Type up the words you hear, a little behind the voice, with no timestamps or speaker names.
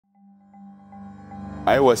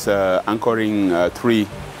I was anchoring three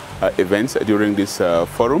events during this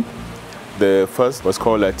forum. The first was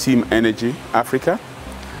called Team Energy Africa,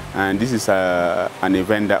 and this is an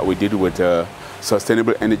event that we did with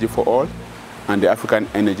Sustainable Energy for All and the African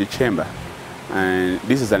Energy Chamber. And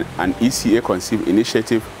this is an ECA conceived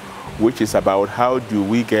initiative which is about how do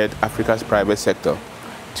we get Africa's private sector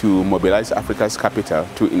to mobilize Africa's capital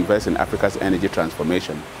to invest in Africa's energy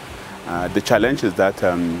transformation. The challenge is that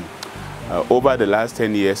over the last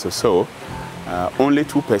 10 years or so, only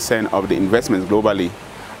 2% of the investments globally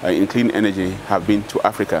in clean energy have been to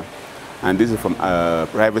Africa. And this is from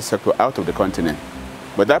private sector out of the continent.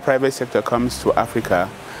 But that private sector comes to Africa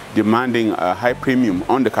demanding a high premium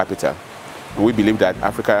on the capital. And we believe that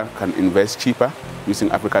Africa can invest cheaper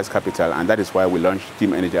using Africa's capital, and that is why we launched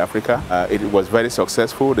Team Energy Africa. It was very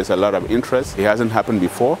successful. There's a lot of interest. It hasn't happened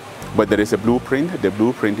before, but there is a blueprint. The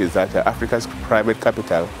blueprint is that Africa's private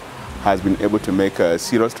capital has been able to make a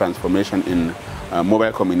serious transformation in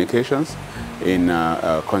mobile communications, in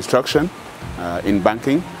construction, in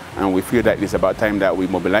banking, and we feel that it's about time that we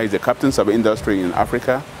mobilize the captains of industry in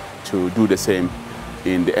Africa to do the same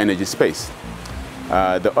in the energy space.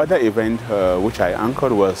 The other event which I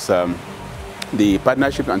anchored was the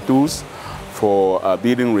partnership and tools for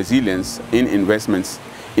building resilience in investments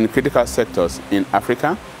in critical sectors in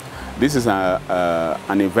Africa. This is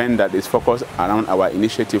an event that is focused around our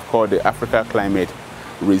initiative called the Africa Climate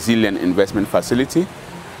Resilient Investment Facility,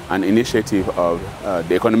 an initiative of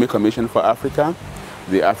the Economic Commission for Africa,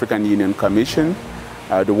 the African Union Commission,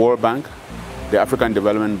 the World Bank, the African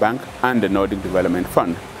Development Bank, and the Nordic Development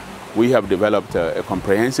Fund. We have developed a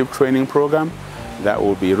comprehensive training program that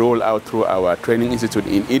will be rolled out through our training institute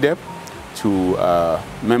in EDEP to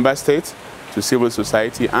member states, to civil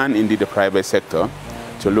society, and indeed the private sector,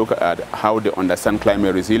 to look at how they understand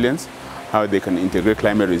climate resilience, how they can integrate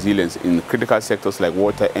climate resilience in critical sectors like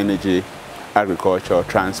water, energy, agriculture,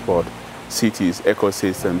 transport, cities,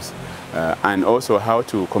 ecosystems, and also how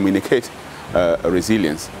to communicate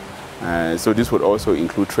resilience. So this would also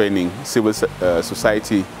include training civil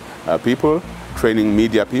society people, training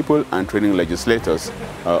media people, and training legislators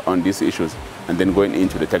on these issues, and then going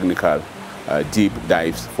into the technical deep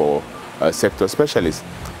dives for sector specialists.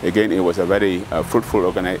 Again, it was a very fruitful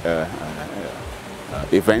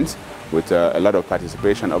event with a lot of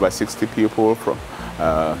participation, over 60 people, from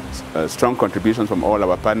strong contributions from all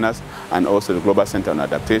our partners, and also the Global Center on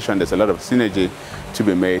Adaptation. There's a lot of synergy to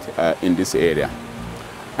be made in this area.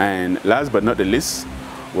 And last but not the least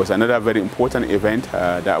was another very important event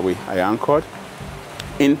that I anchored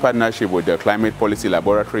in partnership with the Climate Policy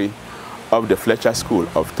Laboratory of the Fletcher School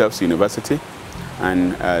of Tufts University.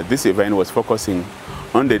 And this event was focusing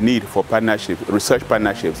on the need for partnerships, research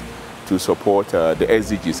partnerships, to support the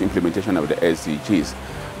SDGs, implementation of the SDGs.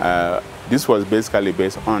 This was basically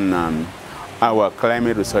based on our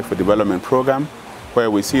Climate Research for Development program,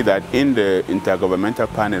 where we see that in the Intergovernmental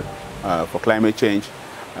Panel for Climate Change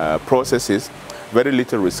processes, very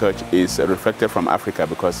little research is reflected from Africa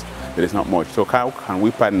because there is not much. So how can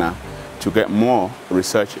we partner to get more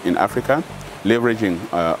research in Africa, leveraging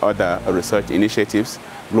other research initiatives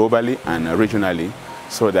globally and regionally,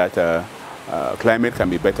 so that climate can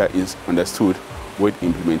be better understood with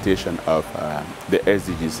implementation of the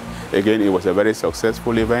SDGs. Again, it was a very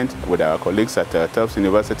successful event with our colleagues at Tufts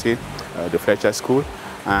University, the Fletcher School,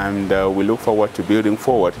 and we look forward to building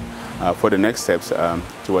forward for the next steps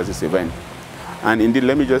towards this event. And indeed,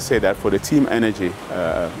 let me just say that for the Team Energy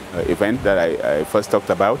event that I first talked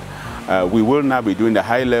about, we will now be doing the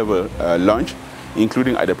high-level launch,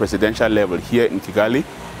 including at the presidential level here in Kigali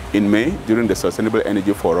in May during the Sustainable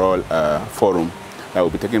Energy for All forum that will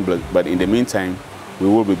be taking place. But in the meantime, we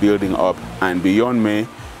will be building up, and beyond May,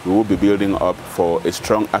 we will be building up for a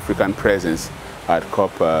strong African presence at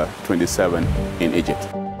COP27 in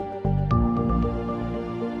Egypt.